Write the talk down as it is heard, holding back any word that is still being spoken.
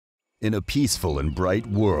in a peaceful and bright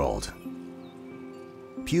world.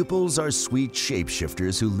 Pupils are sweet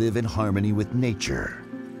shapeshifters who live in harmony with nature.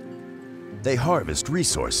 They harvest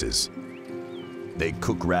resources. They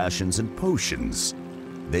cook rations and potions.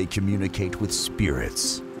 They communicate with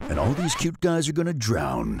spirits. And all these cute guys are gonna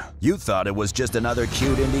drown. You thought it was just another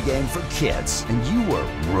cute indie game for kids, and you were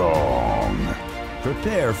wrong.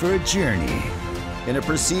 Prepare for a journey in a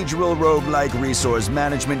procedural roguelike resource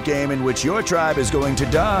management game in which your tribe is going to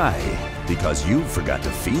die because you forgot to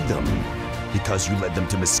feed them, because you led them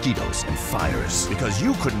to mosquitoes and fires, because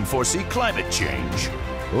you couldn't foresee climate change,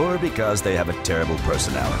 or because they have a terrible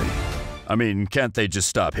personality. I mean, can't they just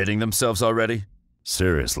stop hitting themselves already?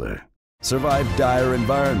 Seriously. Survive dire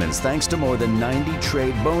environments thanks to more than 90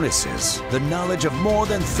 trade bonuses, the knowledge of more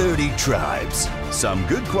than 30 tribes, some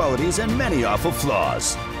good qualities and many awful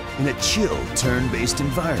flaws, in a chill turn-based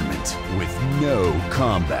environment with no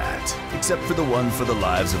combat, except for the one for the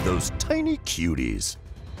lives of those tiny cuties.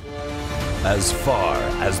 As far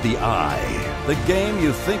as the eye, the game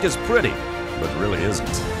you think is pretty, but really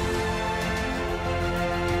isn't.